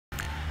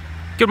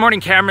Good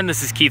morning, Cameron.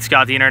 This is Keith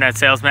Scott, the Internet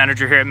Sales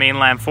Manager here at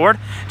Mainland Ford.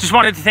 Just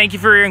wanted to thank you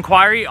for your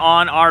inquiry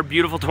on our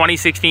beautiful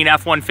 2016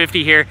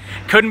 F-150 here.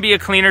 Couldn't be a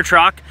cleaner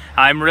truck.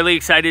 I'm really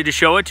excited to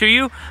show it to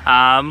you.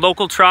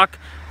 Local truck,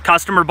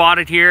 customer bought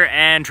it here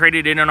and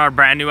traded in on our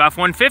brand new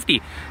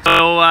F-150.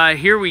 So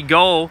here we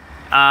go.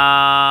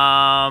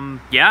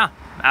 Yeah,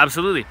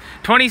 absolutely.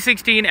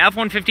 2016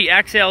 F-150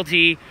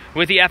 XLT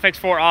with the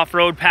FX4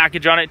 off-road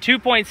package on it.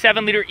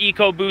 2.7 liter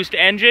EcoBoost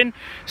engine,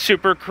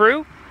 Super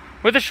Crew,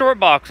 with a short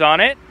box on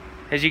it.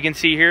 As you can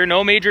see here,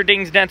 no major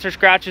dings, dents, or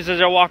scratches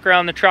as I walk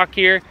around the truck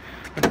here.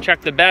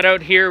 Check the bed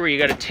out here where you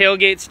got a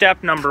tailgate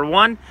step, number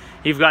 1.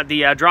 You've got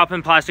the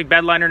drop-in plastic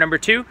bed liner, number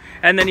 2.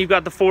 And then you've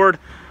got the Ford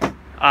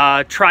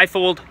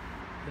trifold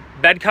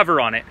bed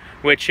cover on it,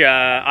 which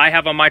I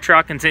have on my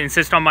truck and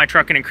insist on my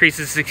truck and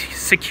increases the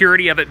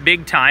security of it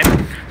big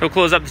time. So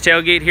close up the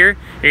tailgate here.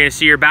 You're gonna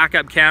see your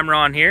backup camera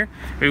on here.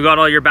 We've got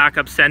all your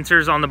backup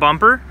sensors on the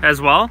bumper as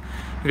well.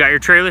 You got your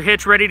trailer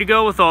hitch ready to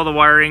go with all the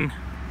wiring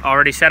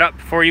already set up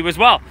for you as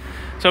well.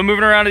 So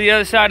moving around to the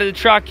other side of the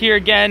truck here,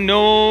 again,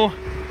 no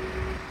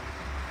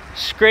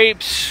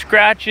scrapes,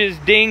 scratches,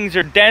 dings,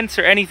 or dents,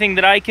 or anything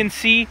that I can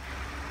see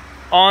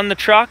on the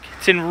truck.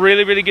 It's in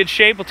really, really good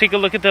shape. We'll take a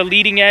look at the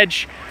leading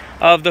edge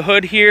of the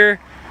hood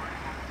here.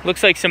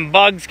 Looks like some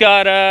bugs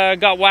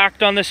got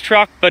whacked on this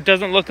truck, but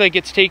doesn't look like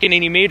it's taken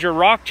any major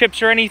rock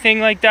chips or anything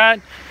like that.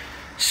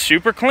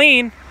 Super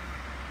clean.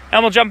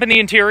 And we'll jump in the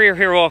interior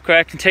here real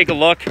quick and take a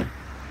look.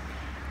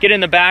 Get in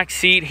the back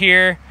seat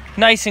here,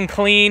 nice and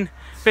clean.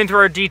 Been through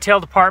our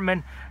detail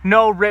department.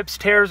 No rips,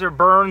 tears, or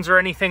burns or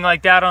anything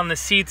like that on the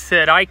seats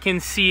that I can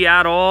see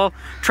at all.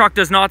 Truck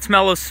does not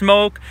smell of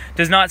smoke,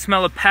 does not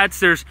smell of pets.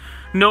 There's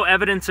no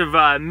evidence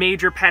of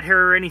major pet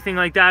hair or anything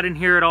like that in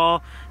here at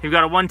all. You've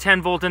got a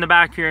 110 volt in the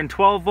back here and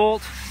 12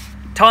 volt.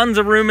 Tons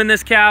of room in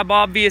this cab,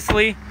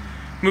 obviously.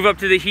 Move up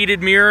to the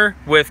heated mirror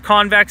with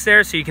convex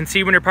there so you can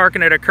see when you're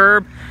parking at a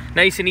curb.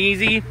 Nice and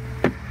easy.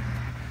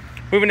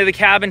 Moving to the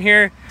cabin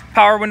here.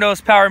 Power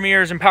windows, power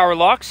mirrors, and power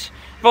locks.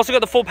 You've also got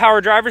the full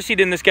power driver's seat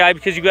in this guy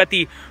because you've got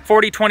the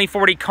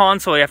 40-20-40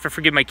 console. You have to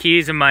forgive my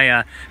keys and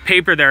my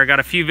paper there. I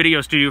got a few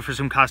videos to do for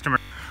some customers.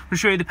 I'll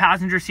show you the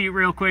passenger seat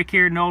real quick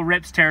here. No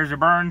rips, tears, or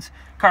burns.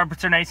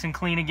 Carpets are nice and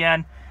clean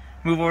again.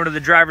 Move over to the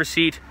driver's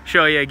seat.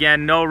 Show you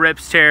again, no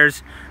rips,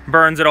 tears,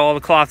 burns at all.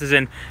 The cloth is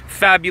in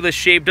fabulous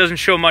shape. Doesn't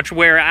show much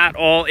wear at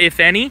all,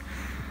 if any.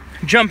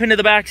 Jump into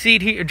the back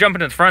seat here, jump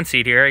into the front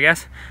seat here, I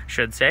guess,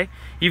 should say.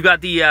 You've got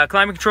the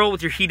climate control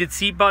with your heated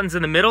seat buttons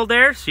in the middle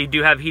there, so you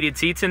do have heated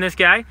seats in this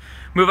guy.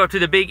 Move up to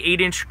the big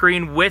 8-inch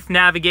screen with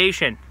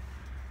navigation.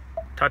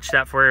 Touch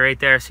that for you right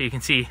there so you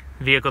can see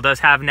the vehicle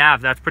does have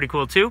nav. That's pretty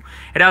cool too.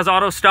 It has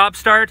auto stop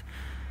start.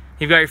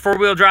 You've got your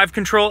 4-wheel drive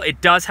control.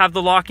 It does have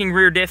the locking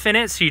rear diff in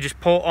it, so you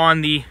just pull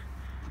on the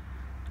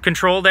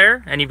control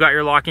there and you've got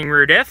your locking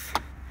rear diff.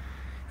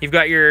 You've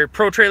got your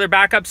Pro Trailer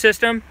backup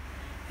system.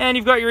 And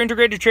you've got your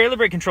integrated trailer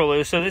brake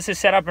controller. So this is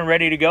set up and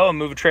ready to go and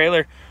move a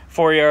trailer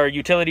for your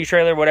utility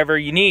trailer, whatever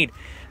you need.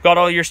 Got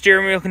all your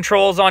steering wheel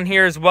controls on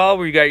here as well,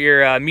 where you got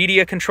your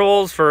media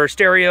controls for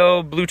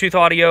stereo, Bluetooth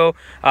audio,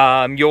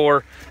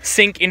 your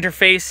sync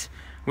interface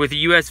with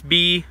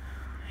USB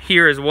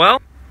here as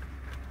well.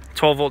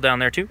 12 volt down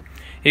there too.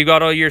 You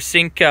got all your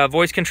sync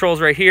voice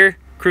controls right here,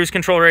 cruise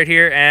control right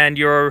here, and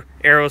your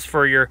arrows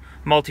for your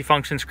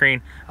multifunction screen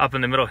up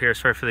in the middle here.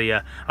 Sorry for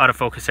the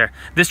autofocus there.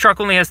 This truck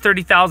only has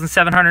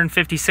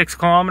 30,756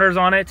 kilometers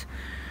on it.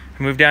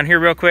 Move down here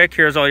real quick.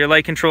 Here's all your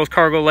light controls,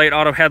 cargo light,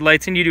 auto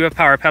headlights, and you do have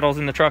power pedals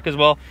in the truck as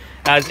well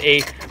as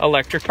a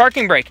electric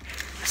parking brake.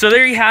 So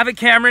there you have it,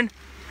 Cameron.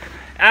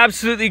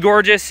 Absolutely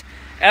gorgeous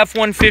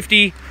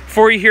F-150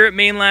 for you here at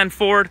Mainland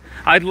Ford.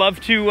 I'd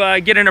love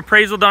to get an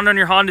appraisal done on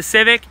your Honda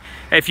Civic.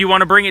 If you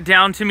want to bring it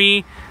down to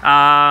me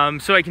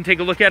so I can take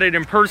a look at it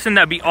in person,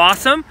 that'd be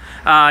awesome.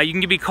 You can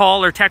give me a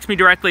call or text me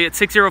directly at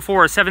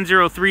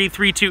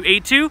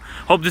 604-703-3282.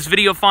 Hope this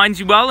video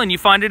finds you well and you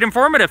find it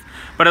informative.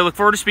 But I look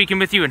forward to speaking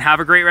with you, and have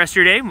a great rest of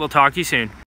your day. We'll talk to you soon.